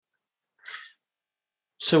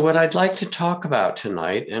So what I'd like to talk about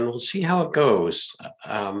tonight, and we'll see how it goes,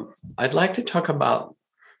 I'd like to talk about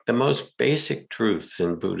the most basic truths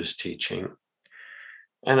in Buddhist teaching.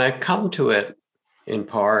 And I've come to it in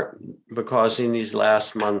part because in these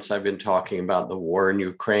last months, I've been talking about the war in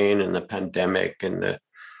Ukraine and the pandemic and the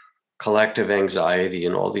collective anxiety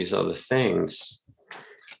and all these other things.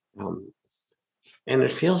 And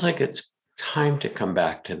it feels like it's time to come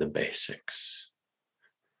back to the basics.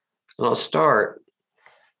 And I'll start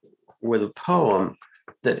with a poem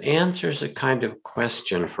that answers a kind of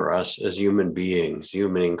question for us as human beings,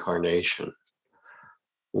 human incarnation.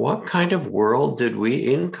 What kind of world did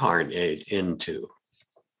we incarnate into?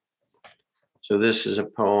 So this is a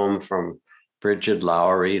poem from Bridget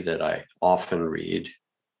Lowry that I often read.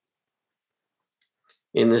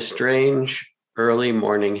 In the strange early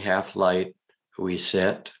morning half-light we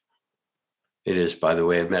sit. It is, by the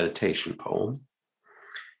way, a meditation poem.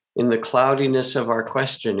 In the cloudiness of our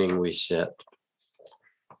questioning we sit.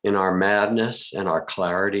 In our madness and our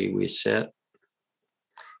clarity we sit.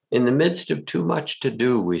 In the midst of too much to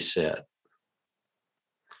do we sit.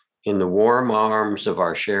 In the warm arms of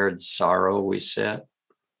our shared sorrow we sit.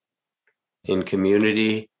 In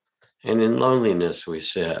community and in loneliness we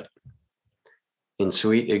sit. In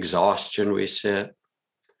sweet exhaustion we sit.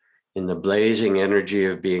 In the blazing energy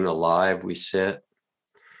of being alive we sit.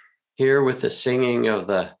 Here with the singing of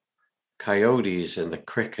the coyotes and the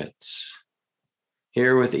crickets.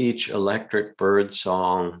 Here with each electric bird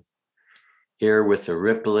song. Here with the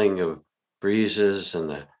rippling of breezes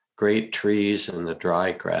and the great trees and the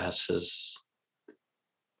dry grasses.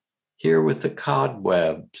 Here with the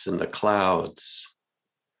cobwebs and the clouds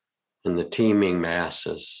and the teeming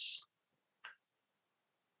masses.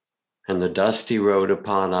 And the dusty road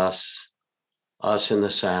upon us in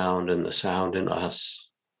the sound and the sound in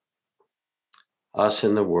us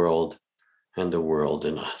in the world and the world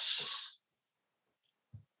in us.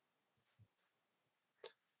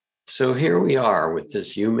 So here we are with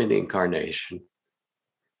this human incarnation,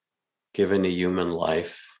 given a human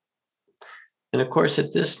life. And of course,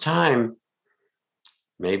 at this time,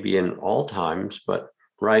 maybe in all times, but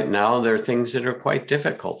right now there are things that are quite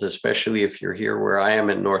difficult, especially if you're here where I am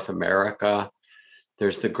in North America.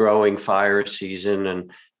 There's the growing fire season,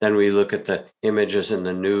 and then we look at the images in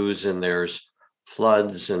the news, and there's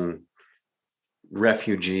floods and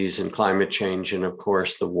refugees and climate change, and of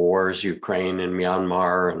course the wars, Ukraine and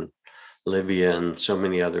Myanmar and Libya and so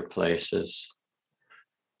many other places.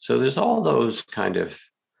 So there's all those kind of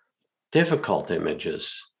difficult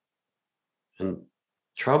images and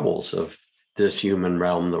troubles of this human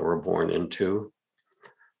realm that we're born into.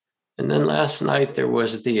 And then last night there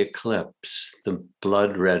was the eclipse, the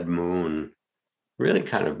blood red moon. Really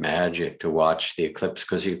kind of magic to watch the eclipse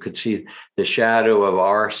because you could see the shadow of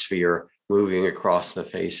our sphere moving across the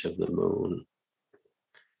face of the moon.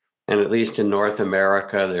 And at least in North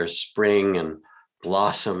America, there's spring and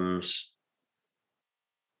blossoms.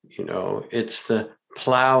 You know, it's the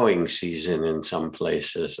plowing season in some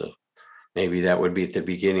places. Maybe that would be at the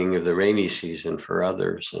beginning of the rainy season for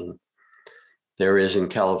others. And there is in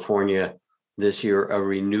California this year a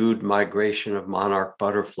renewed migration of monarch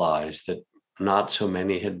butterflies that not so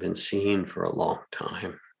many had been seen for a long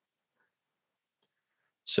time.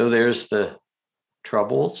 So there's the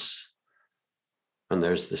troubles, and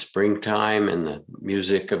there's the springtime and the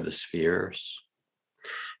music of the spheres.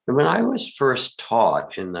 And when I was first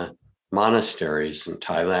taught in the monasteries in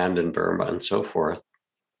Thailand and Burma and so forth,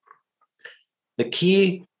 the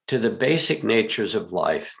key to the basic nature of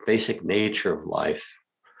life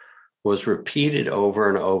was repeated over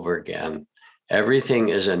and over again. Everything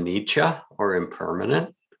is Annicha or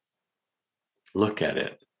impermanent. Look at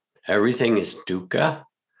it. Everything is Dukkha,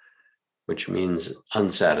 which means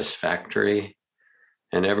unsatisfactory.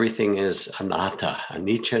 And everything is Anatta,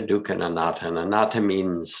 Annicha, Dukkha, and Anatta. And Anatta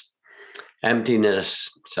means emptiness,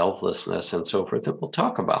 selflessness, and so forth. And we'll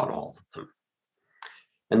talk about all of them.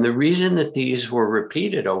 And the reason that these were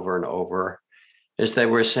repeated over and over is they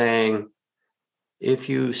were saying, if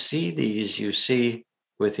you see these, you see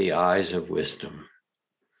with the eyes of wisdom.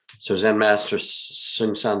 So Zen Master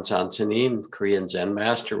Seungsan Sansanin, Korean Zen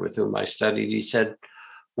master with whom I studied, he said,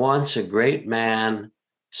 once a great man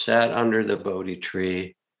sat under the Bodhi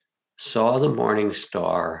tree, saw the morning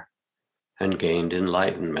star, and gained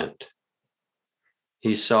enlightenment.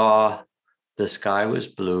 He saw the sky was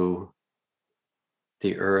blue,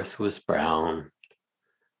 the earth was brown,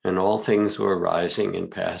 and all things were rising and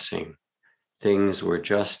passing. Things were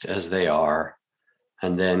just as they are.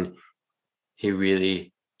 And then he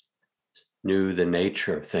really knew the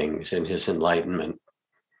nature of things, and his enlightenment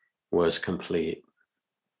was complete.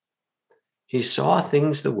 He saw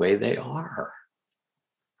things the way they are,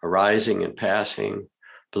 arising and passing,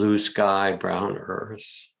 blue sky, brown earth.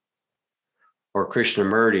 Or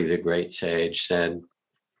Krishnamurti, the great sage, said,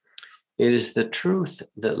 "It is the truth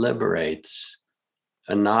that liberates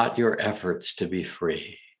and not your efforts to be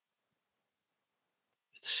free."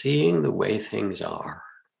 It's seeing the way things are.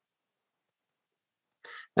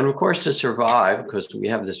 And of course, to survive, because we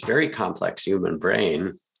have this very complex human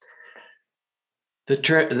brain,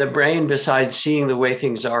 the brain, besides seeing the way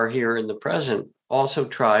things are here in the present, also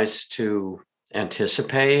tries to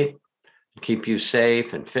anticipate, keep you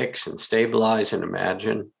safe and fix and stabilize and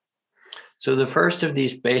imagine. So the first of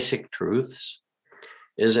these basic truths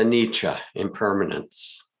is Annicha,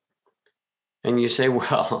 impermanence. And you say,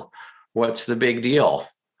 well, what's the big deal?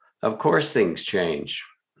 Of course things change.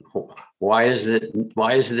 Why is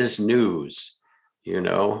this news?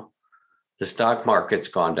 The stock market's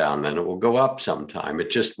gone down, and it will go up sometime.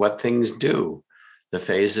 It's just what things do. The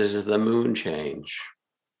phases of the moon change.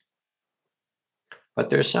 But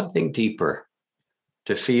there's something deeper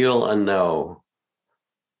to feel and know.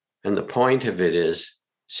 And the point of it is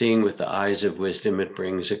seeing with the eyes of wisdom, it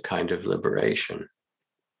brings a kind of liberation.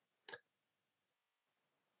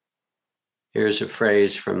 Here's a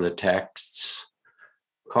phrase from the texts.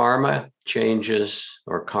 Karma changes,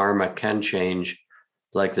 or karma can change,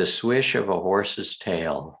 like the swish of a horse's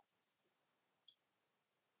tail.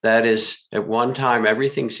 That is, at one time,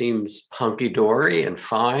 everything seems hunky-dory and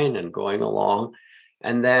fine and going along.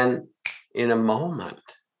 And then in a moment,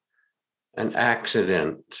 an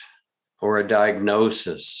accident or a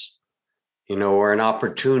diagnosis, or an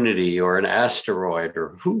opportunity or an asteroid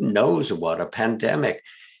or who knows what, a pandemic,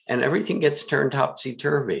 and everything gets turned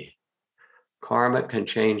topsy-turvy. Karma can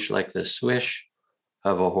change like the swish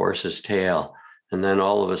of a horse's tail. And then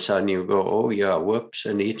all of a sudden you go, oh yeah, whoops,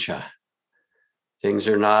 Annicha. Things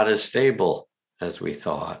are not as stable as we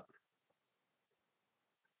thought.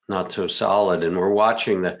 Not so solid. And we're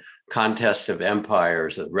watching the contest of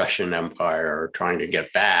empires, the Russian Empire trying to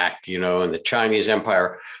get back, and the Chinese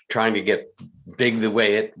Empire trying to get big the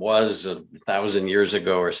way it was 1,000 years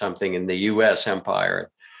ago or something, in the US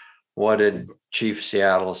Empire. What did Chief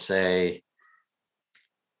Seattle say?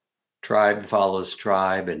 Tribe follows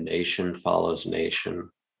tribe and nation follows nation.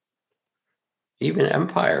 Even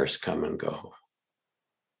empires come and go.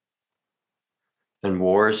 And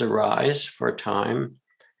wars arise for a time,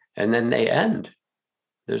 and then they end.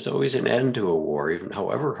 There's always an end to a war, even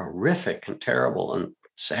however horrific and terrible and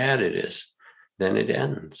sad it is, then it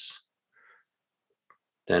ends.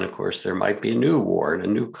 Then, of course, there might be a new war and a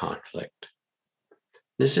new conflict.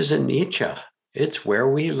 This is Annicha. It's where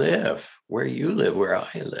we live, where you live, where I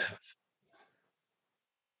live.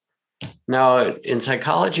 Now, in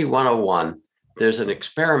Psychology 101, there's an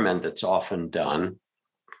experiment that's often done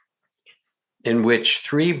in which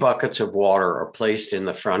 3 buckets of water are placed in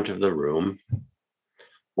the front of the room.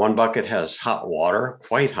 One bucket has hot water,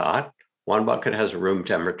 quite hot. One bucket has room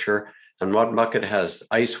temperature, and one bucket has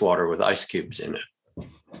ice water with ice cubes in it.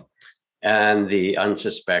 And the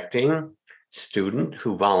unsuspecting student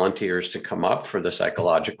who volunteers to come up for the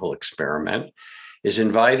psychological experiment is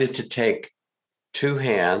invited to take 2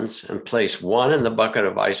 hands and place one in the bucket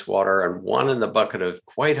of ice water and one in the bucket of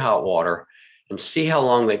quite hot water, and see how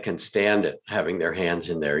long they can stand it, having their hands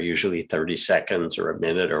in there, usually 30 seconds or a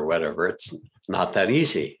minute or whatever. It's not that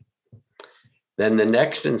easy. Then the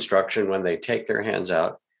next instruction when they take their hands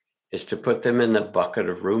out is to put them in the bucket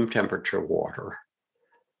of room temperature water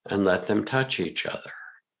and let them touch each other.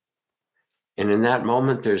 And in that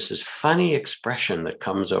moment, there's this funny expression that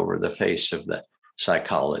comes over the face of the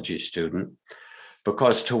psychology student,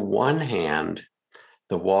 because to one hand,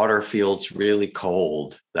 the water feels really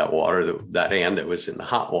cold, that hand that was in the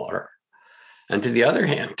hot water. And to the other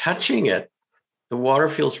hand, touching it, the water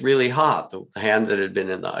feels really hot, the hand that had been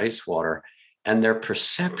in the ice water. And their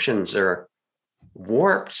perceptions are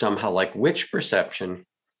warped somehow, like, which perception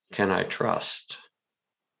can I trust?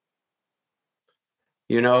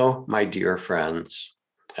 My dear friends,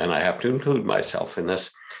 and I have to include myself in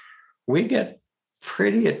this, we get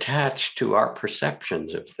pretty attached to our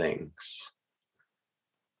perceptions of things.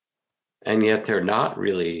 And yet they're not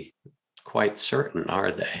really quite certain,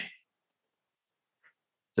 are they?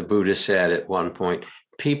 The Buddha said at one point,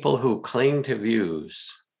 people who cling to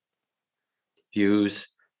views, the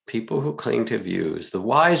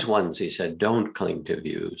wise ones, he said, don't cling to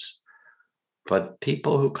views. But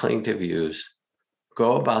people who cling to views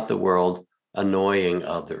go about the world annoying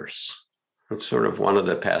others. It's sort of one of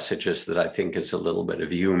the passages that I think is a little bit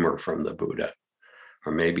of humor from the Buddha,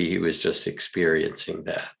 or maybe he was just experiencing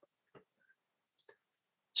that.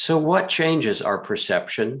 So what changes our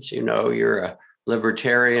perceptions? You're a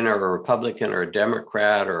libertarian or a Republican or a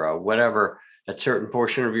Democrat or a whatever, a certain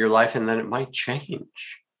portion of your life, and then it might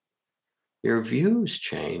change. Your views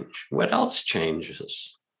change. What else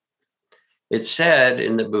changes? It's said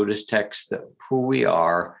in the Buddhist text that who we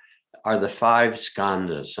are the five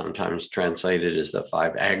skandhas, sometimes translated as the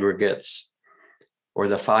five aggregates, or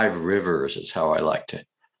the five rivers is how I like to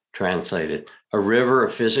translate it. A river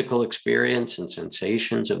of physical experience and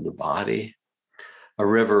sensations of the body, a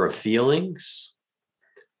river of feelings,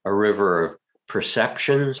 a river of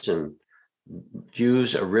perceptions and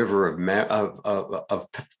views, a river of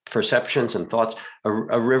perceptions and thoughts, a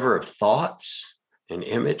river of thoughts and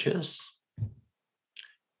images,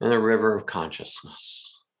 and a river of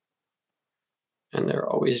consciousness. And they're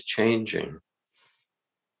always changing.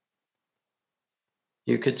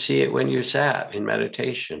 You could see it when you sat in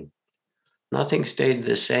meditation. Nothing stayed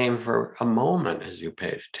the same for a moment as you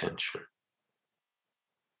paid attention.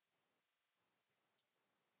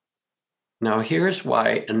 Now, here's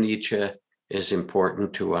why Annicha is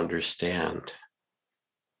important to understand.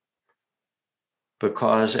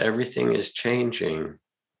 Because everything is changing.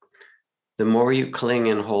 The more you cling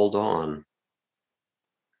and hold on,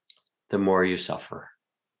 the more you suffer.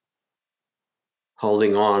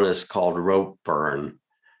 Holding on is called rope burn.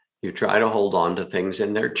 You try to hold on to things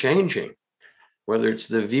and they're changing, whether it's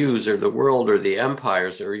the views or the world or the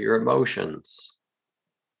empires or your emotions.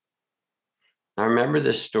 I remember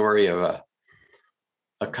this story of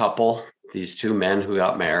a couple, these two men who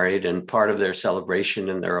got married, and part of their celebration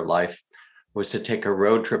in their life was to take a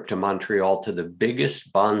road trip to Montreal to the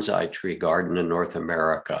biggest bonsai tree garden in North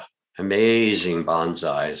America. Amazing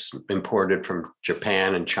bonsais imported from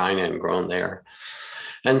Japan and China and grown there.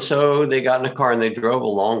 And so they got in a car and they drove a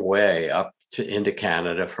long way up into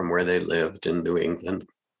Canada from where they lived in New England.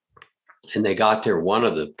 And they got there. One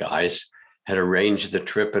of the guys had arranged the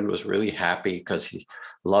trip and was really happy because he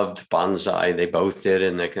loved bonsai. They both did.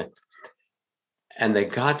 And they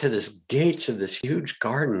got to this gates of this huge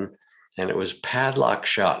garden and it was padlocked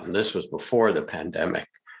shut. And this was before the pandemic.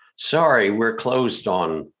 Sorry, we're closed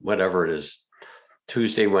on whatever it is,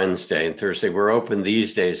 Tuesday, Wednesday, and Thursday. We're open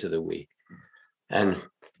these days of the week. And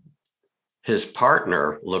his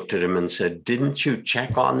partner looked at him and said, didn't you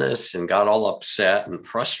check on this? And got all upset and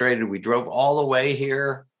frustrated. We drove all the way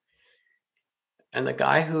here. And the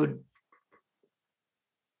guy who'd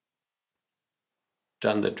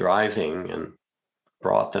done the driving and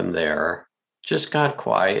brought them there just got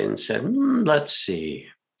quiet and said, let's see.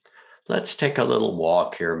 Let's take a little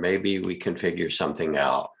walk here. Maybe we can figure something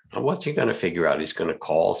out. Now, what's he going to figure out? He's going to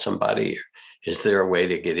call somebody. Is there a way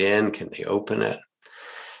to get in? Can they open it?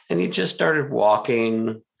 And he just started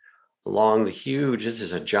walking along the huge, this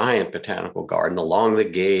is a giant botanical garden, along the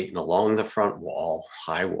gate and along the front wall,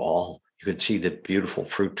 high wall. You could see the beautiful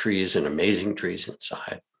fruit trees and amazing trees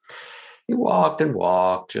inside. He walked and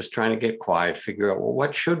walked, just trying to get quiet, figure out, well,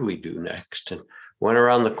 what should we do next? And went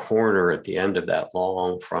around the corner at the end of that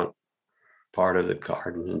long front part of the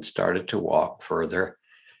garden and started to walk further.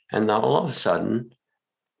 And then all of a sudden,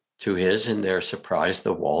 to his and their surprise,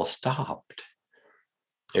 the wall stopped.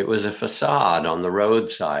 It was a facade on the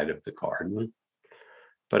roadside of the garden.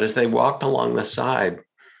 But as they walked along the side,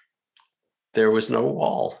 there was no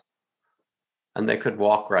wall. And they could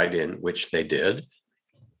walk right in, which they did,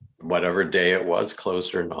 whatever day it was,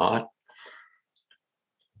 closed or not.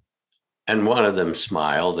 And one of them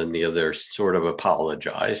smiled and the other sort of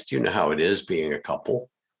apologized. You know how it is being a couple.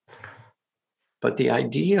 But the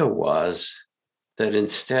idea was that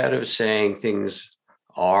instead of saying things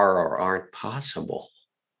are or aren't possible,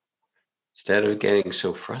 instead of getting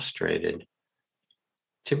so frustrated,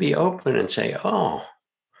 to be open and say, oh,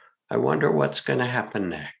 I wonder what's going to happen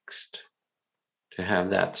next, to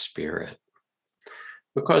have that spirit.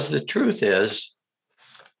 Because the truth is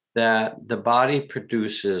that the body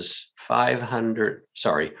produces 100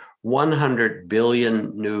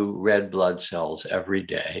 billion new red blood cells every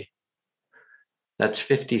day. That's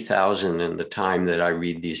 50,000 in the time that I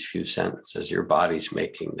read these few sentences. Your body's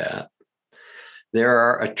making that. There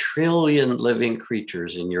are 1 trillion living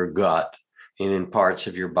creatures in your gut and in parts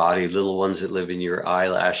of your body, little ones that live in your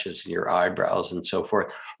eyelashes and your eyebrows and so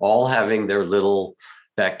forth, all having their little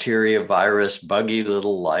bacteria, virus, buggy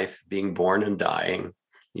little life, being born and dying.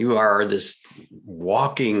 You are this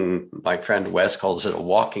walking, my friend Wes calls it a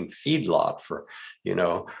walking feedlot for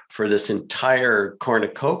this entire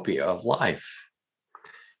cornucopia of life.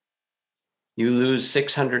 You lose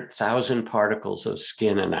 600,000 particles of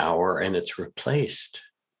skin an hour and it's replaced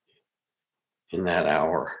in that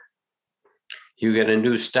hour. You get a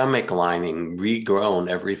new stomach lining regrown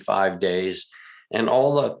every 5 days And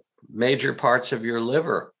all the major parts of your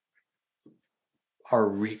liver are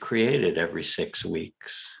recreated every 6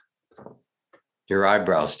 weeks. Your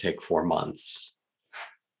eyebrows take 4 months.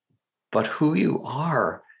 But who you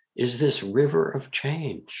are is this river of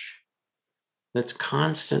change that's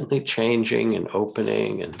constantly changing and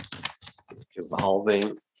opening and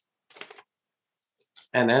evolving.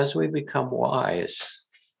 And as we become wise,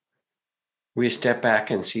 we step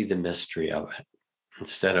back and see the mystery of it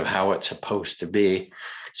instead of how it's supposed to be.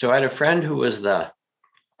 So I had a friend who was the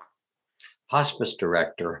hospice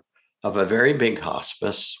director of a very big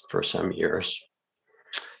hospice for some years.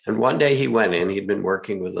 And one day he went in, he'd been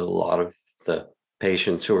working with a lot of the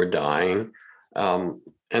patients who were dying. And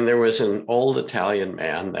there was an old Italian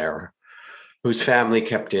man there whose family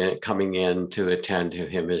kept coming in to attend to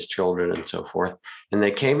him, his children and so forth. And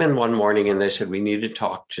they came in one morning and they said, we need to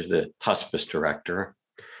talk to the hospice director.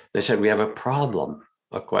 They said, we have a problem,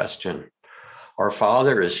 a question. Our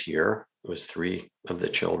father is here, it was 3 of the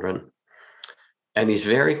children, and he's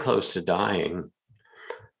very close to dying.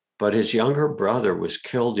 But his younger brother was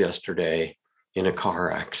killed yesterday in a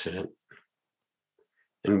car accident.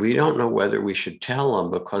 And we don't know whether we should tell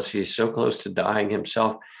him because he's so close to dying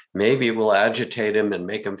himself. Maybe it will agitate him and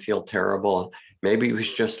make him feel terrible. Maybe we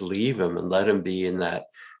should just leave him and let him be in that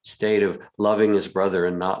state of loving his brother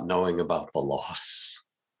and not knowing about the loss.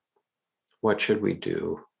 What should we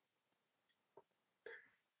do?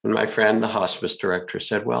 And my friend, the hospice director,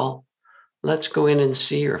 said, well, let's go in and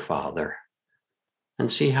see your father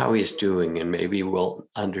and see how he's doing. And maybe we'll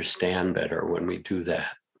understand better when we do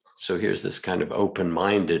that. So here's this kind of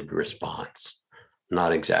open-minded response,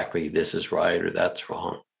 not exactly this is right or that's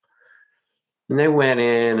wrong. And they went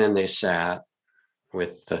in and they sat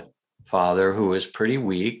with the father, who was pretty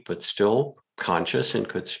weak, but still conscious and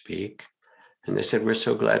could speak. And they said, we're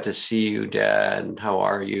so glad to see you, Dad. And how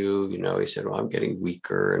are you? You know, he said, well, I'm getting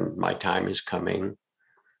weaker and my time is coming.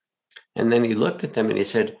 And then he looked at them and he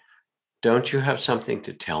said, don't you have something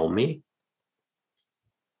to tell me?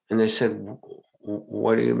 And they said,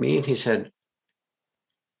 what do you mean? He said,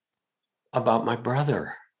 about my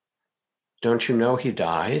brother. Don't you know he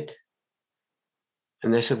died?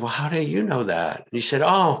 And they said, well, how do you know that? And he said,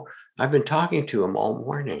 oh, I've been talking to him all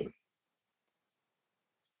morning.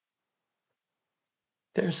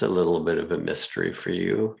 There's a little bit of a mystery for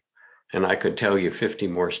you. And I could tell you 50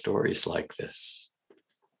 more stories like this.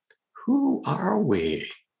 Who are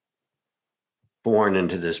we? Born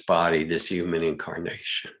into this body, this human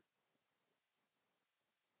incarnation.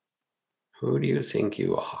 Who do you think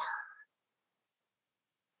you are?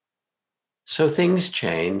 So things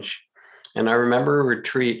change. And I remember a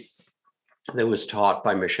retreat that was taught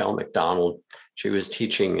by Michelle McDonald. She was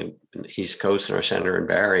teaching in the East Coast in our center in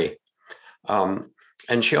Barrie.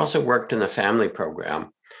 And she also worked in the family program.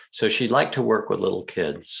 So she liked to work with little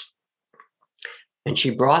kids. And she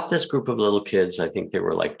brought this group of little kids, I think they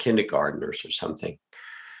were like kindergartners or something,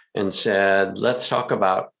 and said, let's talk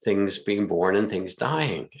about things being born and things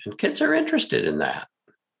dying. And kids are interested in that.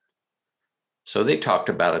 So they talked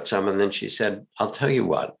about it some. And then she said, I'll tell you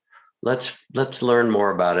what, let's learn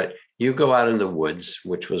more about it. You go out in the woods,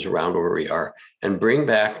 which was around where we are, and bring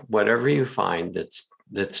back whatever you find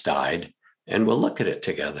that's died, and we'll look at it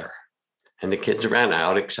together. And the kids ran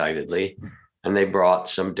out excitedly, and they brought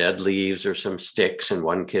some dead leaves or some sticks. And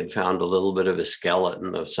one kid found a little bit of a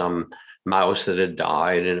skeleton of some mouse that had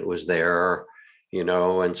died, and it was there, you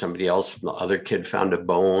know, and somebody else, the other kid found a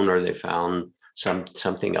bone, or they found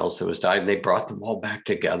something else that was died. And they brought them all back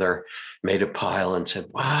together, made a pile, and said,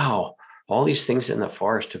 wow, all these things in the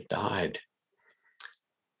forest have died.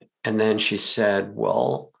 And then she said,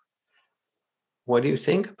 well, what do you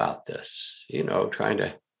think about this? You know, trying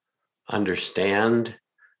to understand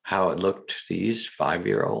how it looked to these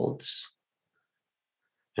 5-year-olds.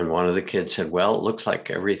 And one of the kids said, well, it looks like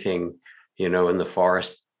everything, you know, in the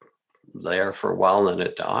forest there for a while, and then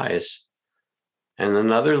it dies. And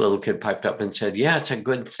another little kid piped up and said, yeah, it's a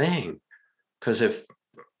good thing. Because if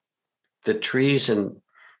the trees and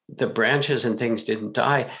the branches and things didn't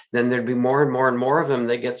die, then there'd be more and more and more of them.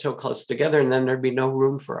 They get so close together, and then there'd be no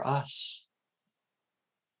room for us.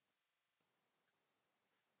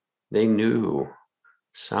 They knew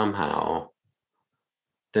somehow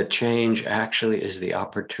that change actually is the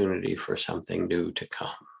opportunity for something new to come.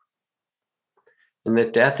 And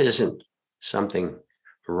that death isn't something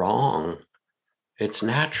wrong. It's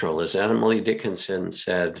natural. As Emily Dickinson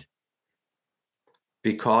said,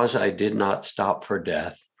 because I did not stop for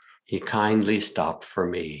death, he kindly stopped for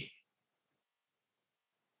me.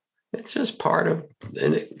 It's just part of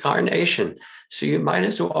an incarnation. So you might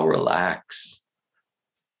as well relax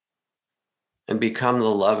and become the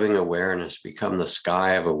loving awareness, become the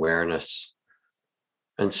sky of awareness,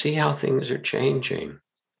 and see how things are changing.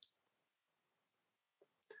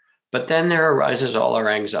 But then there arises all our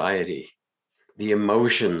anxiety, the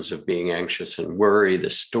emotions of being anxious and worry, the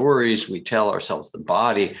stories we tell ourselves, the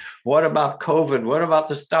body. What about COVID? What about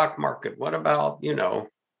the stock market? What about,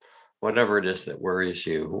 whatever it is that worries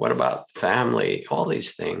you? What about family? All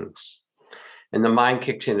these things. And the mind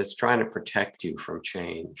kicks in, it's trying to protect you from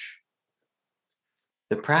change.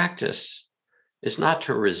 The practice is not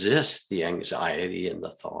to resist the anxiety and the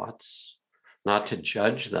thoughts, not to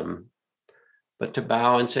judge them, but to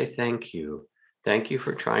bow and say, thank you. Thank you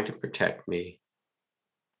for trying to protect me.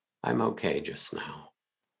 I'm okay just now.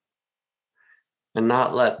 And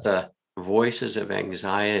not let the voices of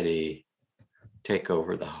anxiety take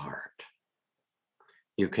over the heart.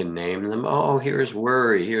 You can name them. Oh, here's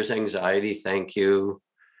worry, here's anxiety, thank you.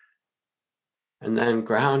 And then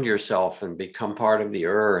ground yourself and become part of the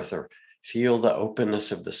earth, or feel the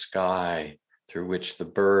openness of the sky through which the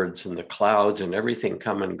birds and the clouds and everything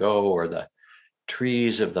come and go, or the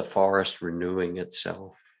trees of the forest renewing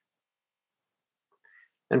itself.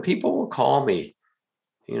 And people will call me,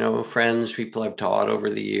 friends, people I've taught over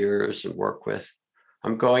the years and work with.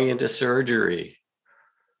 I'm going into surgery.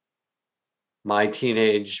 My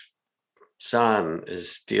teenage son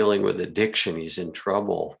is dealing with addiction. He's in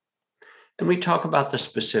trouble. And we talk about the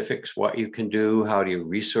specifics, what you can do, how do you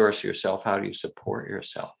resource yourself, how do you support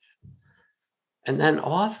yourself? And then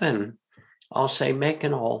often I'll say, make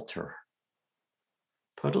an altar.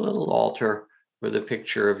 Put a little altar with a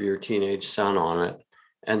picture of your teenage son on it,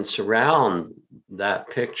 and surround that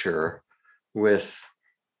picture with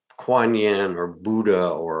Kuan Yin or Buddha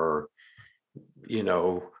or,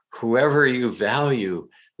 whoever you value.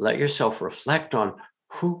 Let yourself reflect on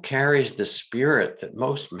who carries the spirit that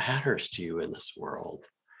most matters to you in this world,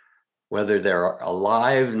 whether they're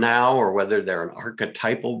alive now or whether they're an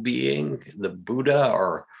archetypal being, the Buddha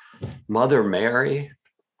or Mother Mary.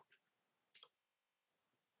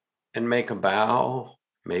 And make a bow,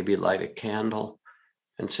 maybe light a candle,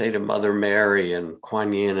 and say to Mother Mary and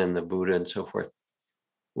Kuan Yin and the Buddha and so forth,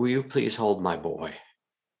 will you please hold my boy?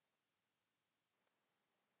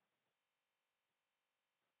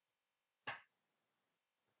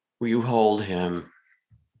 Will you hold him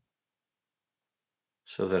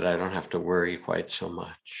so that I don't have to worry quite so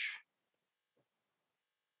much?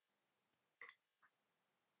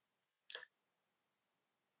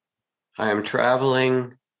 I am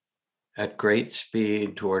traveling at great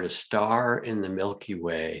speed toward a star in the Milky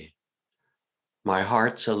Way. My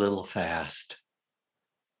heart's a little fast.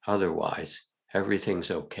 Otherwise,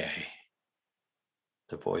 everything's okay.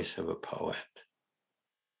 The voice of a poet.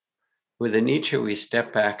 With Annicha, we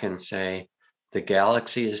step back and say, the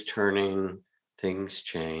galaxy is turning, things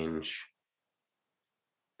change.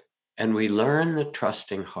 And we learn the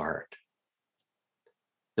trusting heart.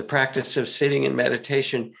 The practice of sitting in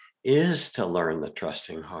meditation is to learn the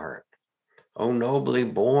trusting heart. O nobly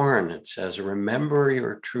born, it says, remember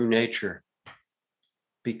your true nature.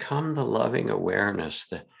 Become the loving awareness,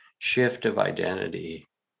 the shift of identity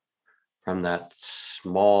from that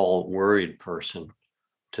small, worried person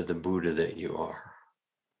to the Buddha that you are.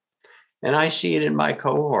 And I see it in my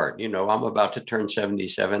cohort. I'm about to turn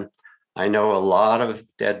 77. I know a lot of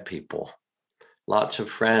dead people, lots of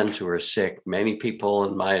friends who are sick, many people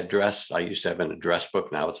in my address. I used to have an address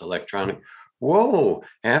book, now it's electronic. Whoa,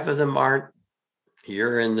 half of them aren't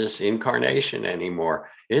here in this incarnation anymore.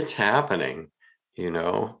 It's happening,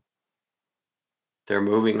 They're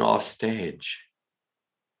moving off stage.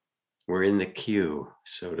 We're in the queue,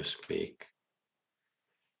 so to speak.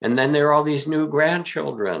 And then there are all these new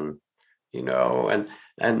grandchildren, and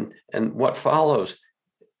what follows.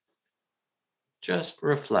 Just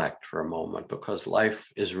reflect for a moment, because life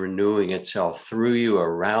is renewing itself through you,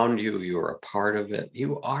 around you. You're a part of it.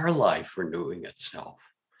 You are life renewing itself.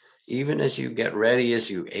 Even as you get ready, as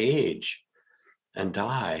you age and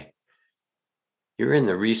die, you're in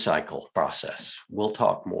the recycle process. We'll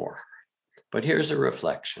talk more. But here's a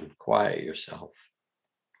reflection. Quiet yourself.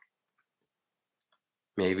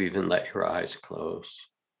 Maybe even let your eyes close.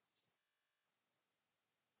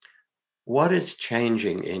 What is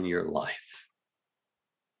changing in your life?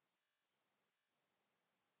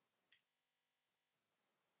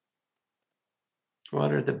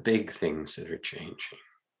 What are the big things that are changing?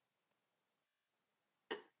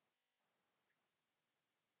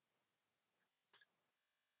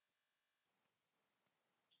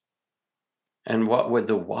 And what would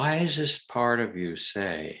the wisest part of you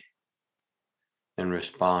say in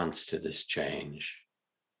response to this change?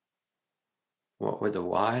 What would the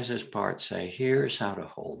wisest part say? Here's how to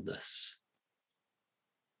hold this.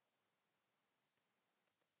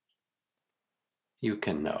 You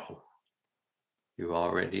can know. You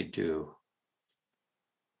already do.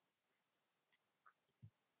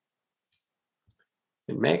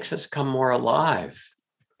 It makes us come more alive,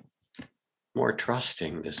 more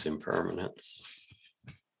trusting this impermanence.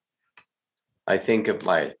 I think of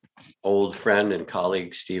my old friend and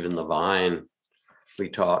colleague, Stephen Levine. We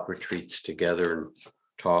taught retreats together and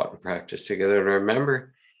taught and practiced together. And I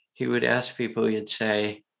remember he would ask people, he'd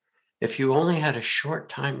say, if you only had a short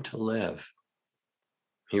time to live,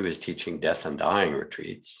 he was teaching death and dying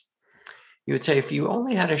retreats. He would say, if you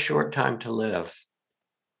only had a short time to live,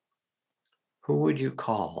 who would you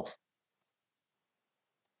call?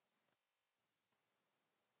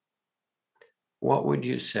 What would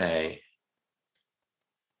you say?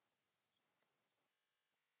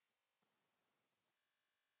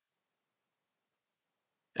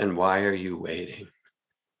 And why are you waiting?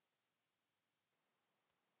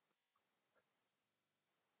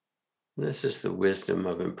 This is the wisdom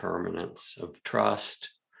of impermanence, of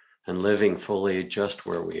trust, and living fully just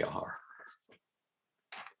where we are.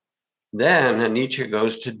 Then Annicha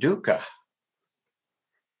goes to Dukkha.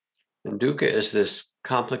 And Dukkha is this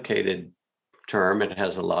complicated term. It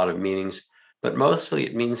has a lot of meanings, but mostly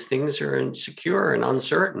it means things are insecure and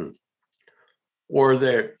uncertain, or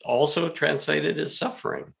they're also translated as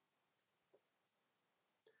suffering.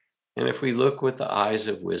 And if we look with the eyes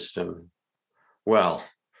of wisdom, well,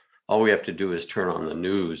 all we have to do is turn on the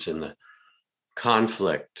news and the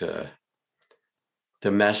conflict,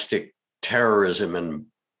 domestic terrorism in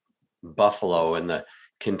Buffalo, and the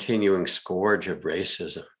continuing scourge of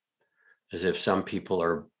racism, as if some people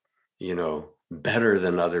are, better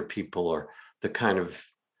than other people, or the kind of,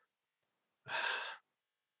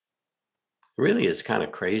 really it's kind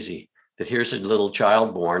of crazy that here's a little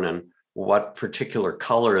child born, and what particular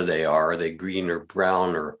color they are they green or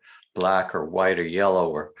brown or black or white or yellow,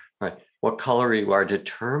 or right, what color you are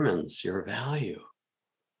determines your value.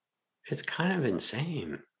 It's kind of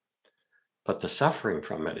insane, but the suffering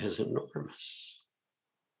from it is enormous.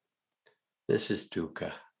 This is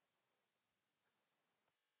dukkha.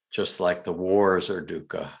 Just like the wars are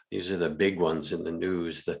dukkha. These are the big ones in the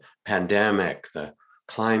news, the pandemic, the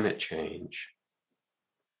climate change.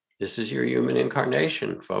 This is your human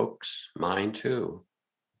incarnation, folks. Mine too.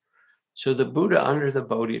 So the Buddha under the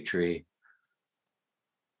Bodhi tree,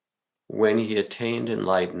 when he attained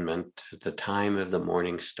enlightenment at the time of the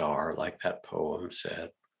morning star, like that poem said,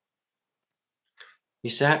 he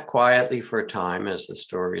sat quietly for a time, as the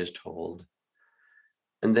story is told,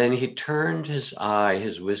 and then he turned his eye,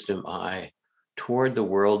 his wisdom eye, toward the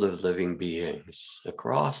world of living beings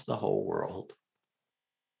across the whole world.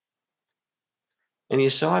 And he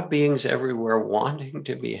saw beings everywhere wanting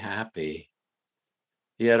to be happy,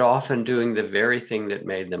 yet often doing the very thing that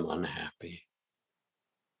made them unhappy.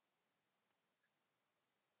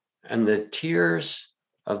 And the tears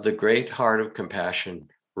of the great heart of compassion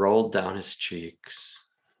rolled down his cheeks.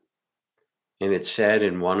 And it said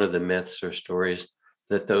in one of the myths or stories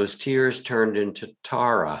that those tears turned into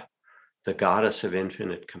Tara, the goddess of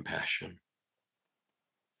infinite compassion.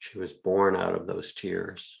 She was born out of those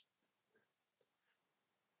tears.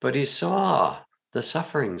 But he saw the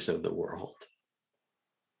sufferings of the world.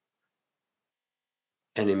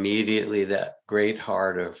 And immediately that great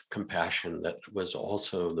heart of compassion that was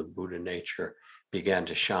also the Buddha nature began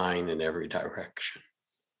to shine in every direction.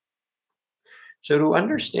 So to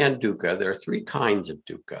understand dukkha, there are three kinds of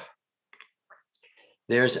dukkha.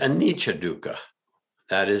 There's Anicca dukkha,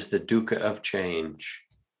 that is the dukkha of change,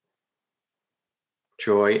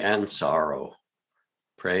 joy and sorrow,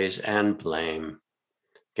 praise and blame,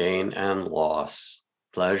 gain and loss,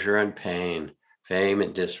 pleasure and pain, fame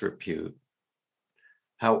and disrepute.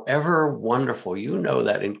 However wonderful,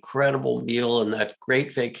 that incredible meal and that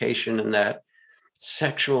great vacation and that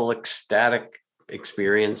sexual ecstatic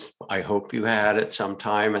experience I hope you had at some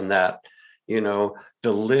time, and that,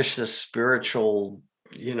 delicious spiritual,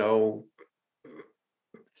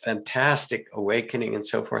 fantastic awakening and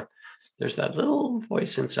so forth. There's that little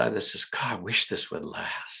voice inside that says, God, I wish this would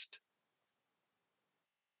last.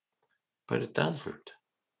 But it doesn't.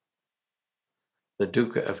 The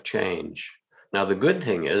dukkha of change. Now, the good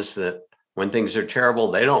thing is that when things are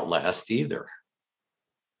terrible, they don't last either.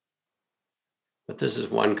 But this is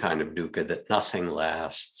one kind of dukkha, that nothing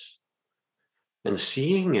lasts. And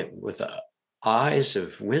seeing it with the eyes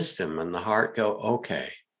of wisdom and the heart go,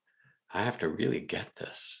 okay, I have to really get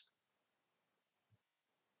this.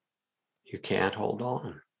 You can't hold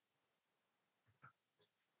on.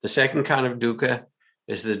 The second kind of dukkha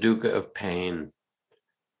is the dukkha of pain,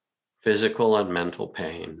 physical and mental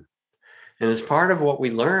pain. And as part of what we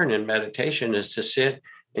learn in meditation is to sit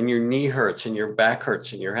and your knee hurts and your back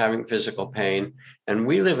hurts and you're having physical pain. And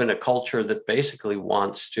we live in a culture that basically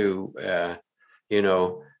wants to,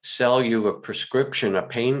 sell you a prescription, a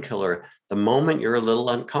painkiller, the moment you're a little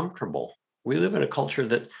uncomfortable. We live in a culture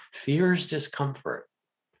that fears discomfort.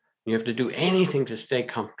 You have to do anything to stay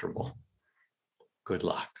comfortable. Good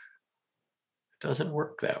luck. It doesn't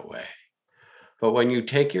work that way. But when you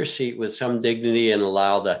take your seat with some dignity and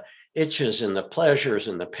allow the itches and the pleasures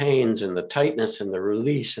and the pains and the tightness and the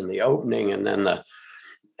release and the opening and then the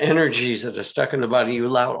energies that are stuck in the body, you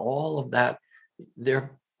allow all of that,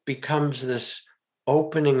 there becomes this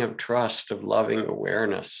opening of trust, of loving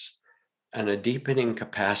awareness, and a deepening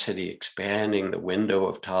capacity, expanding the window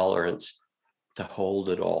of tolerance to hold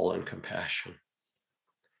it all in compassion.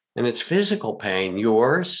 And it's physical pain,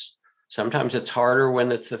 yours. Sometimes it's harder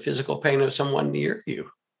when it's the physical pain of someone near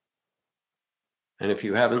you. And if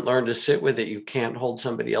you haven't learned to sit with it, you can't hold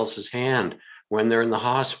somebody else's hand when they're in the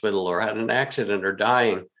hospital or had an accident or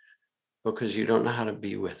dying, because you don't know how to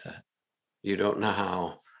be with it. You don't know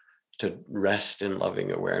how to rest in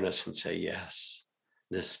loving awareness and say, yes,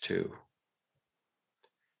 this too.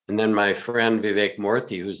 And then my friend Vivek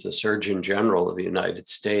Murthy, who's the Surgeon General of the United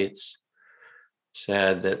States,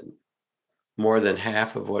 said that more than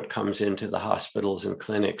half of what comes into the hospitals and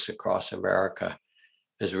clinics across America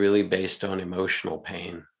is really based on emotional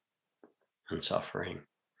pain and suffering.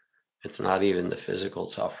 It's not even the physical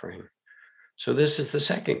suffering. So this is the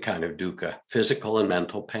second kind of dukkha, physical and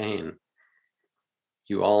mental pain.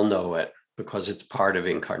 You all know it because it's part of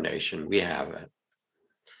incarnation. We have it.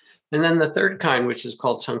 And then the third kind, which is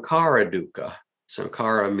called sankhara dukkha.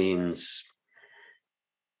 Sankhara means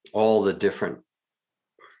all the different,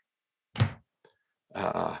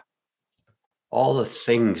 all the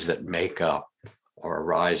things that make up or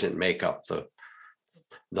arise and make up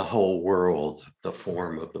the whole world, the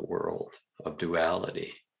form of the world of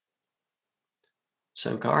duality.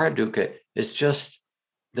 Sankhara dukkha is just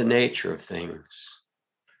the nature of things.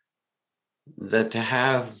 That to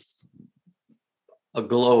have a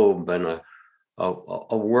globe and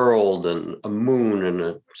a world and a moon and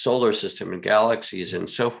a solar system and galaxies and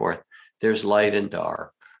so forth, there's light and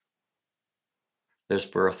dark. There's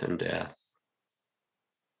birth and death.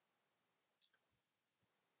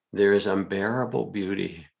 There is unbearable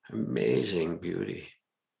beauty, amazing beauty,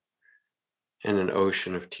 and an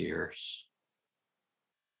ocean of tears.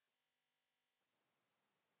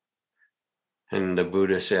 And the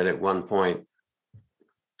Buddha said at one point,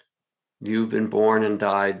 you've been born and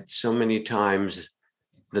died so many times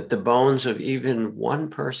that the bones of even one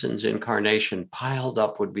person's incarnation piled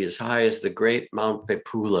up would be as high as the great Mount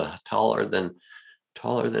Pepula, taller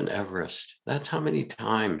than Everest. That's how many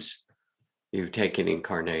times you've taken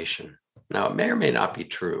incarnation. Now, it may or may not be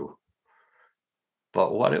true,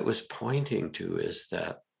 but what it was pointing to is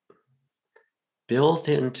that built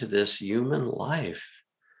into this human life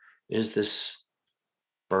is this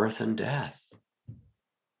birth and death,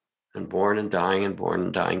 and born and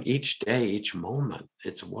dying each day, each moment.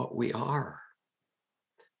 It's what we are.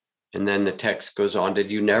 And then the text goes on, did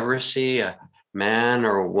you never see a man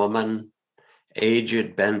or a woman,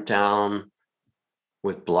 aged, bent down,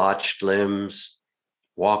 with blotched limbs,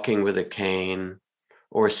 walking with a cane,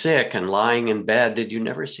 or sick and lying in bed? Did you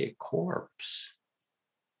never see a corpse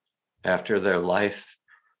after their life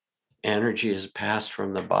energy has passed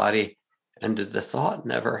from the body? And did the thought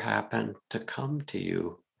never happen to come to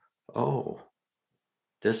you? Oh,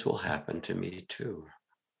 this will happen to me too.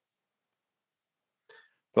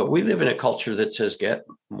 But we live in a culture that says get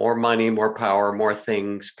more money, more power, more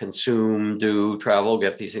things, consume, do, travel,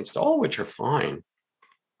 get these things, all which are fine.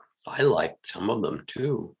 I like some of them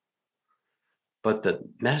too. But the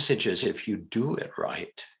message is, if you do it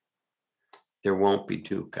right, there won't be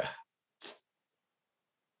dukkha.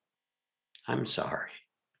 I'm sorry.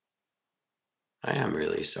 I am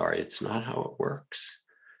really sorry. It's not how it works.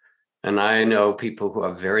 And I know people who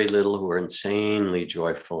have very little who are insanely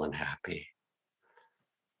joyful and happy.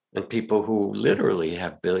 And people who literally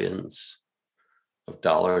have billions of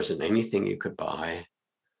dollars in anything you could buy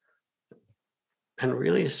and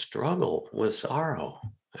really struggle with sorrow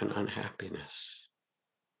and unhappiness.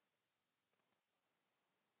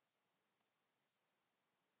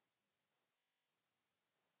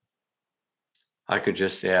 I could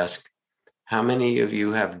just ask, how many of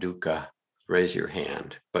you have dukkha? Raise your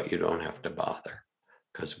hand, but you don't have to bother,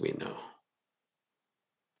 because we know.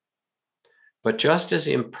 But just as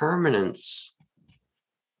impermanence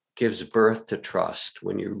gives birth to trust,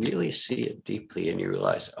 when you really see it deeply and you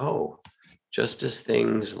realize, oh, just as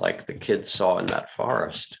things like the kids saw in that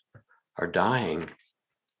forest are dying,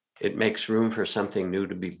 it makes room for something new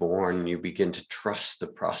to be born. You begin to trust the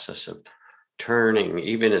process of turning,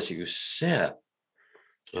 even as you sit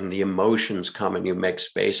and the emotions come and you make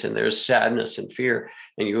space and there's sadness and fear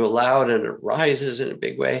and you allow it and it rises in a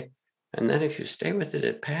big way. And then if you stay with it,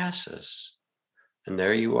 it passes. And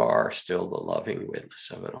there you are, still the loving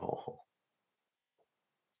witness of it all.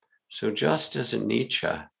 So just as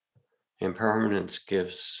Annicha, impermanence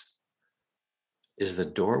is the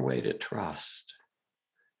doorway to trust,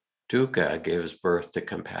 Dukkha gives birth to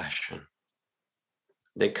compassion.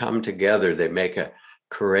 They come together, they make a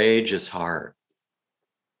courageous heart.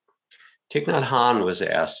 Thich Nhat Hanh was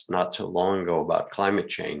asked not so long ago about climate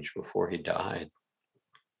change before he died.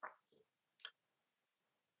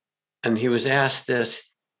 And he was asked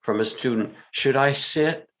this from a student: should I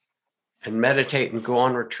sit and meditate and go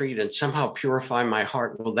on retreat and somehow purify my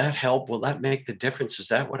heart? Will that help? Will that make the difference? Is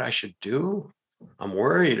that what I should do? I'm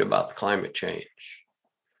worried about the climate change.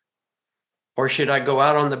 Or should I go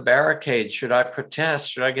out on the barricades? Should I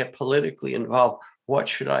protest? Should I get politically involved? What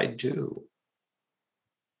should I do?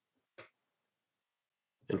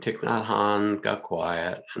 And Thich Nhat Hanh got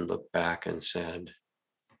quiet and looked back and said,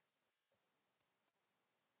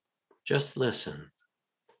 just listen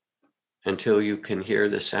until you can hear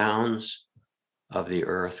the sounds of the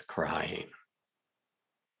earth crying.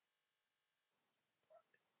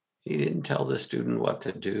 He didn't tell the student what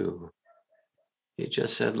to do. He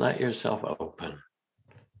just said, let yourself open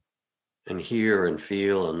and hear and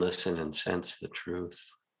feel and listen and sense the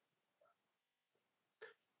truth.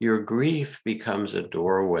 Your grief becomes a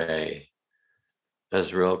doorway.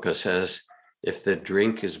 As Rilke says, if the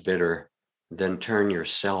drink is bitter, then turn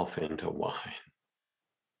yourself into wine.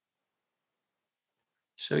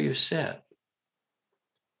 So you sit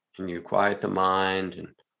and you quiet the mind and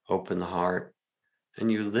open the heart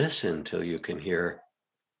and you listen till you can hear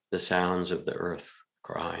the sounds of the earth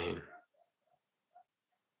crying.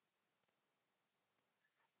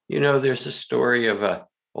 You know, there's a story of an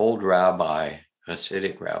old rabbi, a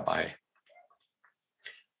Hasidic rabbi,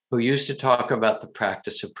 who used to talk about the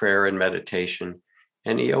practice of prayer and meditation.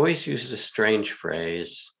 And he always used a strange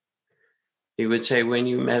phrase. He would say, when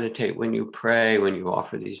you meditate, when you pray, when you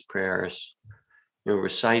offer these prayers, you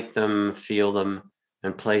recite them, feel them,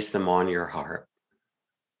 and place them on your heart.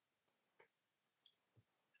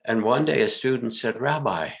 And one day a student said,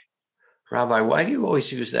 Rabbi, why do you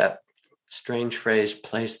always use that strange phrase,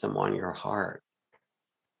 place them on your heart?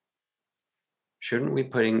 Shouldn't we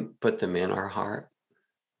put them in our heart?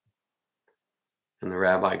 And the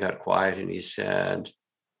rabbi got quiet and he said,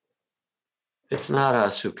 it's not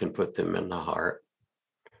us who can put them in the heart.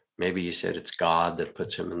 Maybe he said it's God that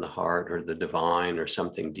puts them in the heart, or the divine, or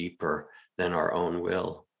something deeper than our own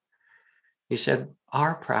will. He said,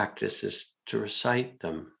 our practice is to recite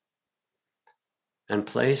them and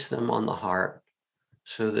place them on the heart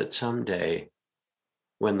so that someday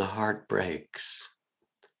when the heart breaks,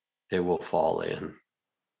 they will fall in.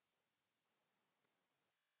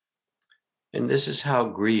 And this is how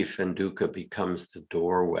grief and dukkha becomes the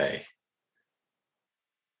doorway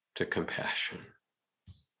to compassion.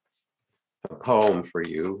 A poem for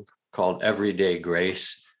you called Everyday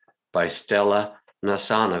Grace by Stella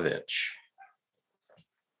Nasanovich.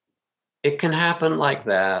 It can happen like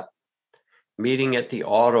that, meeting at the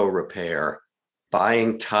auto repair,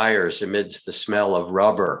 buying tires amidst the smell of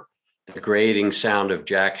rubber, the grating sound of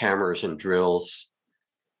jackhammers and drills.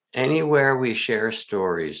 Anywhere we share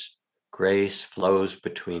stories, grace flows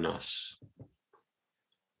between us.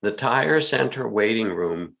 The tire center waiting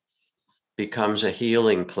room becomes a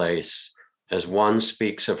healing place as one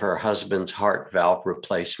speaks of her husband's heart valve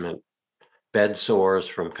replacement, bed sores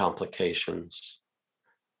from complications.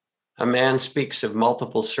 A man speaks of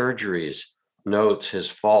multiple surgeries, notes his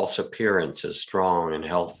false appearance as strong and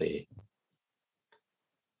healthy.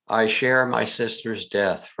 I share my sister's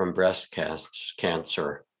death from breast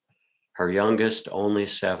cancer, her youngest only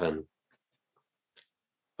 7.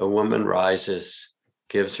 A woman rises,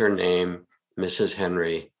 gives her name, Mrs.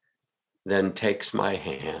 Henry, then takes my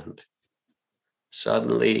hand.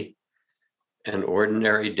 Suddenly, an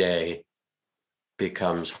ordinary day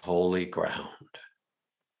becomes holy ground.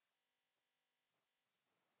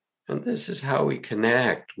 And this is how we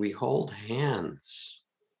connect. We hold hands.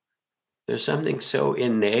 There's something so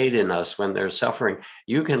innate in us when there's suffering.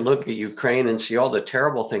 You can look at Ukraine and see all the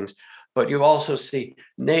terrible things, but you also see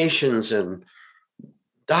nations and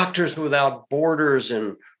Doctors Without Borders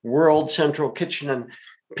and World Central Kitchen and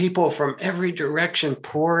people from every direction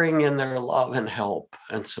pouring in their love and help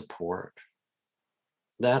and support.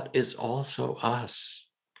 That is also us.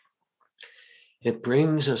 It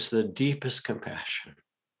brings us the deepest compassion.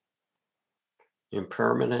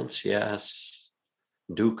 Impermanence, yes.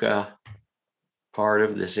 Dukkha, part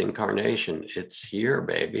of this incarnation. It's here,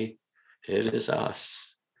 baby. It is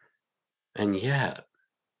us. And yet,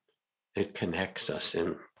 it connects us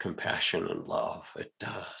in compassion and love. It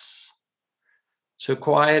does. So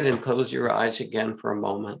quiet and close your eyes again for a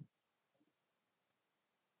moment.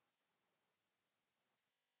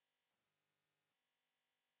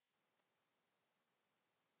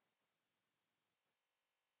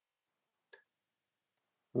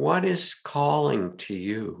 What is calling to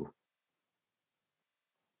you?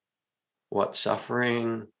 What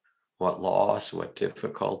suffering, what loss, what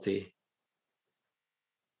difficulty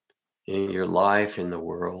in your life, in the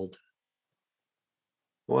world?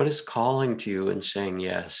 What is calling to you and saying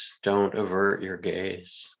yes? Don't avert your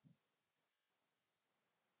gaze.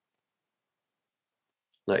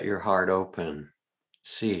 Let your heart open,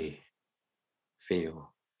 see,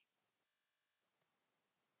 feel.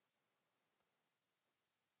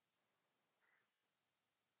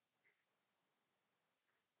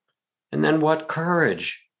 And then what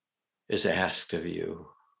courage is asked of you?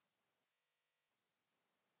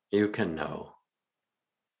 You can know.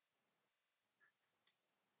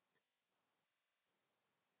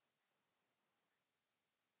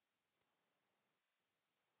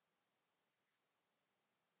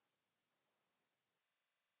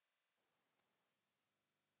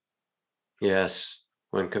 Yes,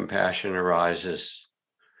 when compassion arises,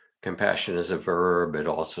 compassion is a verb. It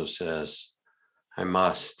also says, I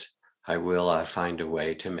must, I will, I find a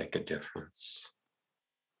way to make a difference.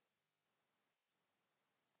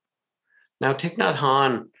 Now, Thich Nhat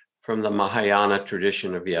Hanh from the Mahayana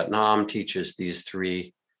tradition of Vietnam teaches these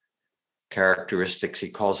three characteristics. He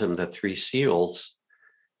calls them the three seals.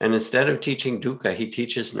 And instead of teaching dukkha, he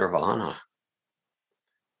teaches nirvana,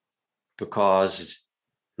 because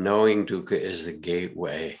knowing dukkha is the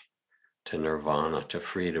gateway to nirvana, to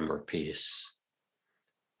freedom or peace.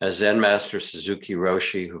 As Zen Master Suzuki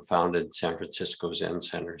Roshi, who founded San Francisco Zen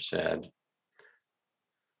Center, said,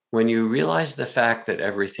 when you realize the fact that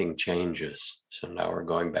everything changes, so now we're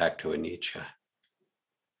going back to Annicha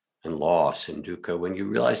and loss and dukkha, when you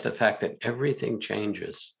realize the fact that everything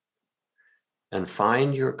changes and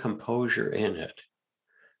find your composure in it,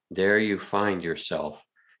 there you find yourself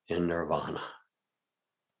in nirvana.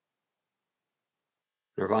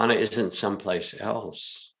 Nirvana isn't someplace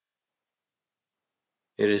else.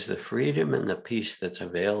 It is the freedom and the peace that's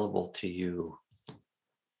available to you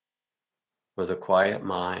with a quiet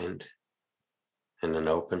mind and an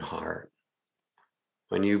open heart,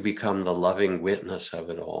 when you become the loving witness of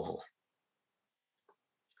it all.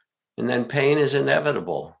 And then pain is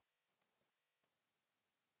inevitable,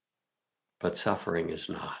 but suffering is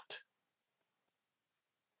not.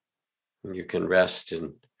 And you can rest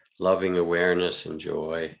in loving awareness and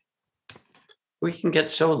joy. We can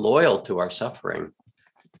get so loyal to our suffering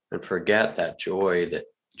and forget that joy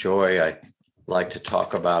I like to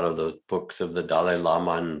talk about of the books of the Dalai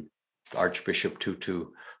Lama and Archbishop Tutu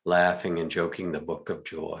laughing and joking, the book of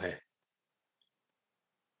joy.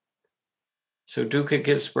 So dukkha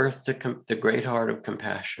gives birth to the great heart of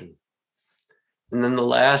compassion. And then the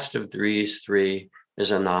last of these three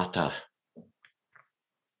is anatta,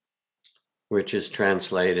 which is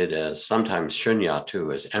translated as sometimes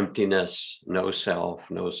shunyatu, as emptiness, no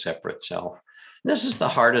self, no separate self. This is the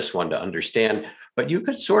hardest one to understand, but you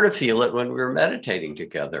could sort of feel it when we were meditating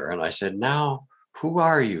together. And I said, now, who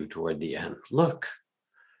are you toward the end? Look.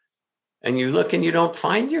 And you look and you don't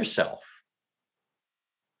find yourself.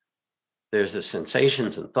 There's the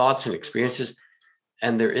sensations and thoughts and experiences,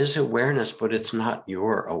 and there is awareness, but it's not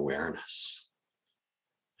your awareness.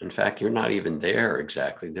 In fact, you're not even there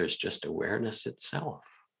exactly. There's just awareness itself.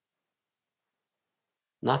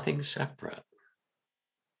 Nothing separate.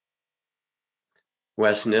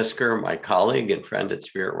 Wes Nisker, my colleague and friend at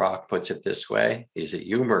Spirit Rock, puts it this way. He's a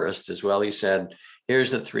humorist as well. He said, here's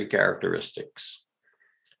the three characteristics.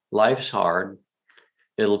 Life's hard.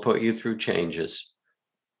 It'll put you through changes.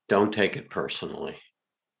 Don't take it personally.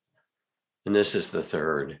 And this is the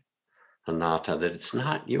third, anatta, that it's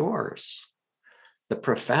not yours. The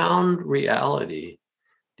profound reality,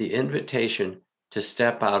 the invitation to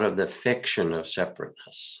step out of the fiction of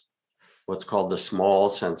separateness, what's called the small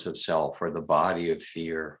sense of self, or the body of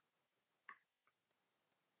fear,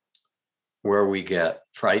 where we get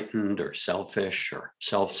frightened or selfish or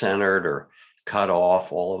self-centered or cut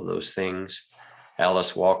off, all of those things.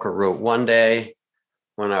 Alice Walker wrote, one day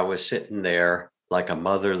when I was sitting there like a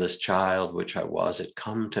motherless child, which I was, it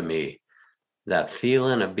come to me, that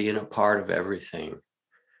feeling of being a part of everything.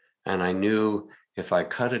 And I knew if I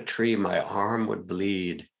cut a tree, my arm would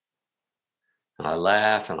bleed. And I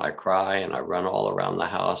laugh and I cry and I run all around the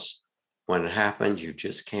house. When it happens, you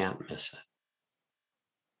just can't miss it.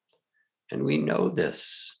 And we know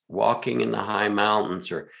this, walking in the high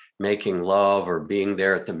mountains or making love or being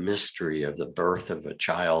there at the mystery of the birth of a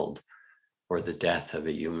child or the death of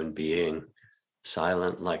a human being,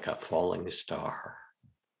 silent like a falling star.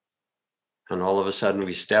 And all of a sudden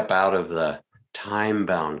we step out of the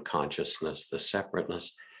time-bound consciousness, the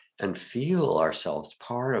separateness, and feel ourselves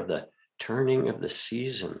part of the turning of the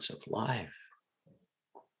seasons of life.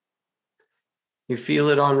 You feel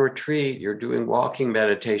it on retreat, you're doing walking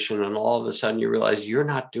meditation, and all of a sudden you realize you're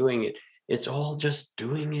not doing it. It's all just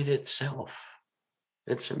doing it itself.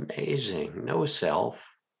 It's amazing. No self.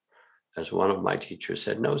 As one of my teachers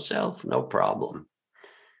said, no self, no problem.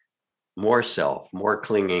 More self, more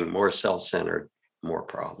clinging, more self-centered, more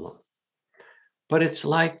problem. But it's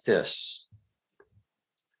like this.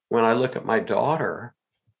 When I look at my daughter,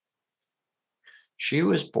 she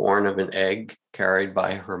was born of an egg carried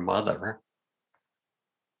by her mother.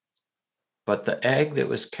 But the egg that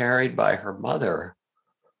was carried by her mother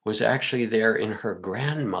was actually there in her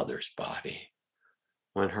grandmother's body.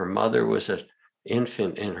 When her mother was an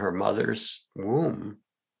infant in her mother's womb,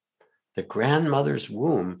 the grandmother's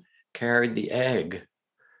womb carried the egg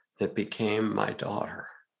that became my daughter.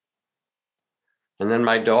 And then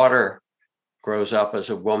my daughter grows up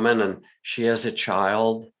as a woman and she has a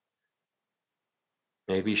child.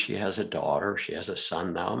 Maybe she has a daughter. She has a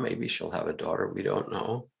son now. Maybe she'll have a daughter. We don't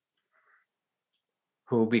know.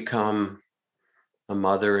 Who become a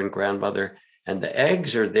mother and grandmother. And the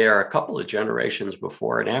eggs are there a couple of generations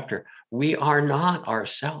before and after. We are not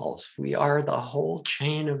ourselves. We are the whole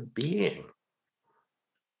chain of being.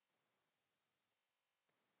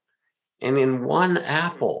 And in one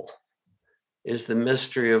apple is the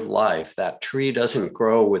mystery of life. That tree doesn't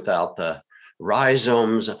grow without the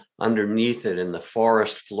rhizomes underneath it in the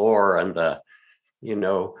forest floor and the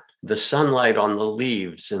sunlight on the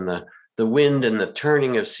leaves and the wind and the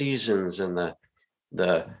turning of seasons and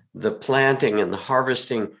the planting and the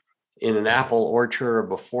harvesting in an apple orchard, or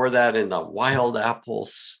before that in the wild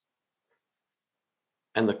apples,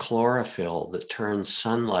 and the chlorophyll that turns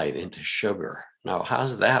sunlight into sugar. Now,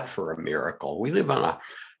 how's that for a miracle? We live on a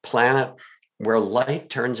planet where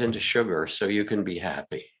light turns into sugar so you can be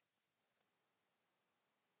happy.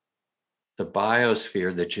 The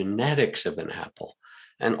biosphere, the genetics of an apple,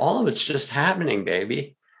 and all of it's just happening,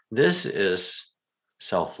 baby. This is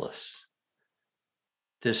selfless.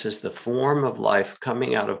 This is the form of life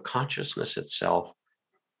coming out of consciousness itself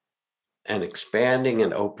and expanding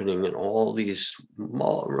and opening in all these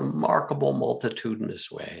remarkable,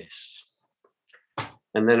 multitudinous ways.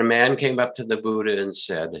 And then a man came up to the Buddha and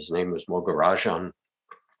said, his name was Mogarajan,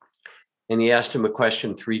 and he asked him a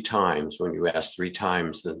question 3 times. When you ask 3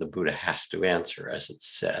 times, then the Buddha has to answer, as it's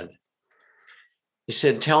said. He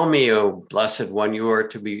said, tell me, O blessed one, you are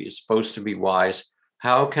supposed to be wise.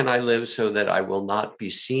 How can I live so that I will not be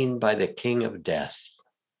seen by the king of death?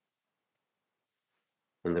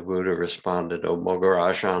 And the Buddha responded, O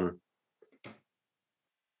Mogarajan,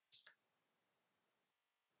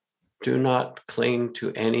 do not cling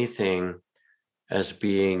to anything as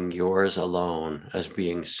being yours alone, as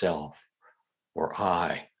being self or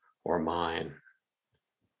I or mine.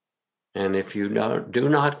 And if you do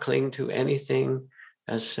not cling to anything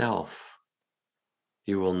as self,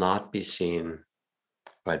 you will not be seen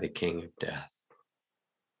by the king of death.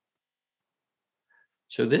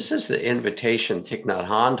 So this is the invitation Thich Nhat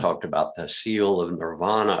Hanh talked about, the seal of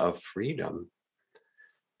nirvana, of freedom,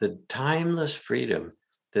 the timeless freedom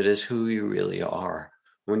that is who you really are.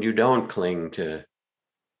 When you don't cling to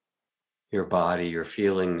your body, your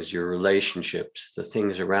feelings, your relationships, the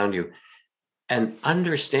things around you. And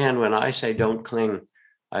understand, when I say don't cling,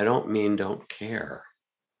 I don't mean don't care.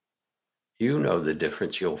 You know the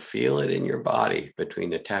difference. You'll feel it in your body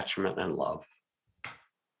between attachment and love.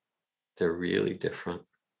 They're really different.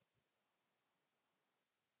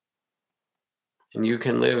 And you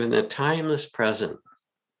can live in the timeless present,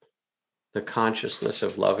 the consciousness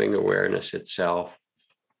of loving awareness itself.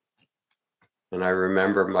 And I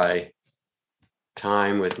remember my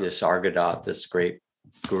time with Nisargadatta, this great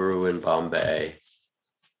guru in Bombay,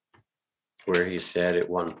 where he said at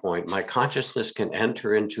one point, my consciousness can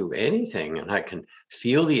enter into anything and I can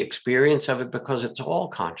feel the experience of it because it's all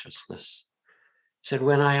consciousness. He said,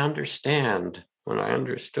 when I understood,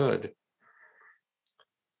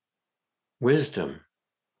 wisdom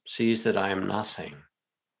sees that I am nothing.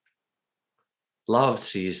 Love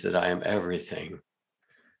sees that I am everything.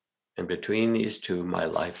 And between these two, my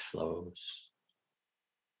life flows.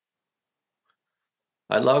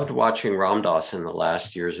 I loved watching Ram Dass in the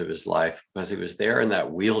last years of his life because he was there in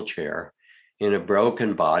that wheelchair in a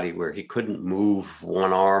broken body where he couldn't move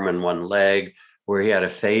one arm and one leg, where he had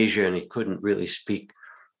aphasia and he couldn't really speak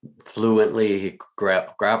fluently. He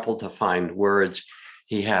grappled to find words.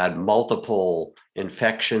 He had multiple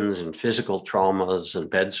infections and physical traumas and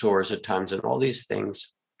bed sores at times and all these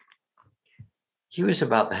things. He was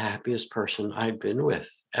about the happiest person I'd been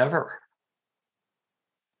with ever.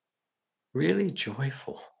 Really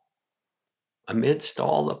joyful. Amidst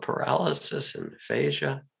all the paralysis and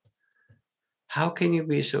aphasia, how can you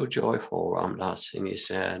be so joyful, Ram Dass? And he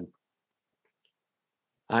said,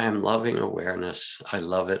 I am loving awareness. I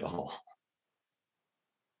love it all.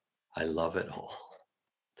 I love it all.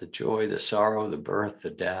 The joy, the sorrow, the birth,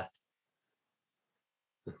 the death,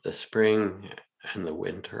 the spring and the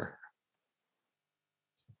winter.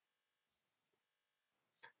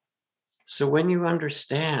 So when you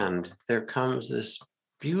understand, there comes this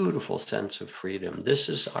beautiful sense of freedom. This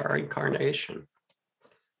is our incarnation.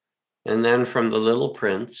 And then from the Little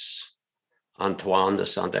Prince, Antoine de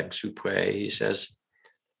Saint-Exupéry, he says,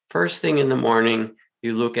 first thing in the morning,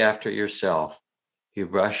 you look after yourself. You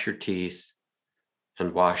brush your teeth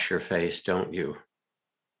and wash your face, don't you?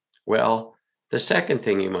 Well, the second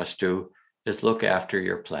thing you must do is look after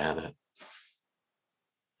your planet.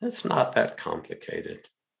 It's not that complicated.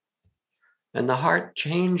 And the heart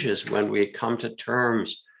changes when we come to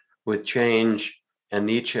terms with change and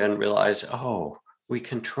Nietzsche and realize, oh, we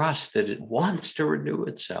can trust that it wants to renew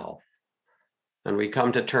itself. And we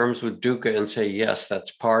come to terms with dukkha and say, yes,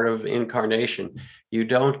 that's part of incarnation. You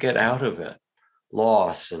don't get out of it.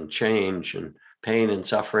 Loss and change and pain and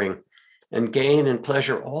suffering and gain and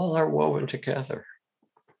pleasure all are woven together.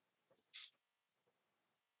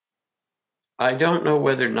 I don't know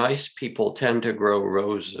whether nice people tend to grow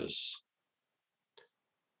roses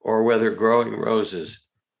or whether growing roses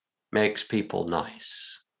makes people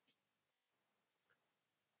nice.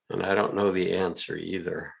 And I don't know the answer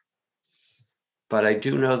either. But I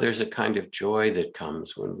do know there's a kind of joy that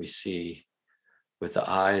comes when we see with the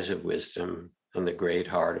eyes of wisdom and the great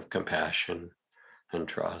heart of compassion and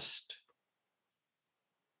trust.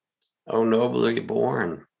 Oh, nobly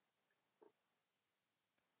born,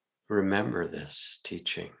 remember this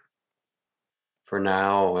teaching for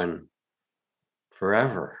now and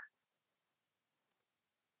forever.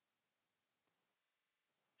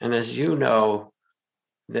 And as you know,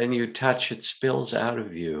 then you touch, it spills out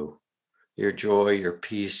of you, your joy, your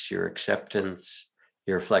peace, your acceptance,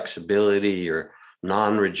 your flexibility, your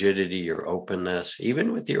non-rigidity, your openness,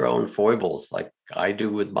 even with your own foibles, like I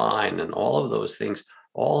do with mine, and all of those things,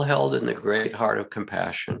 all held in the great heart of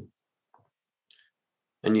compassion.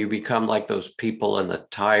 And you become like those people in the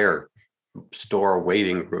tire store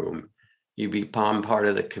waiting room. You become part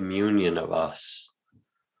of the communion of us,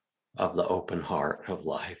 of the open heart of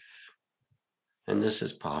life. And this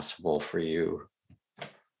is possible for you.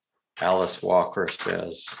 Alice Walker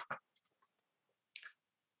says,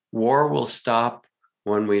 war will stop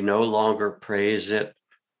when we no longer praise it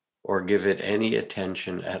or give it any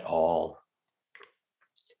attention at all.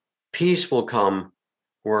 Peace will come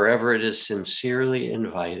wherever it is sincerely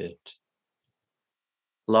invited.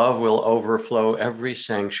 Love will overflow every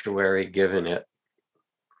sanctuary given it.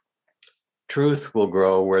 Truth will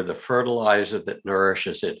grow where the fertilizer that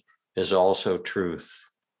nourishes it is also truth.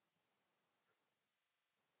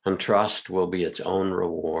 And trust will be its own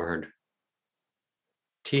reward.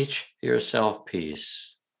 Teach yourself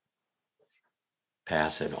peace.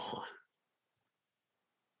 Pass it on.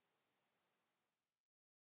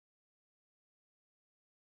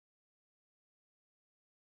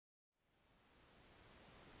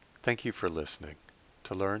 Thank you for listening.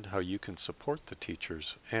 To learn how you can support the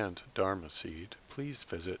teachers and Dharma Seed, please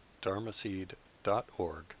visit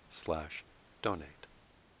dharmaseed.org/donate.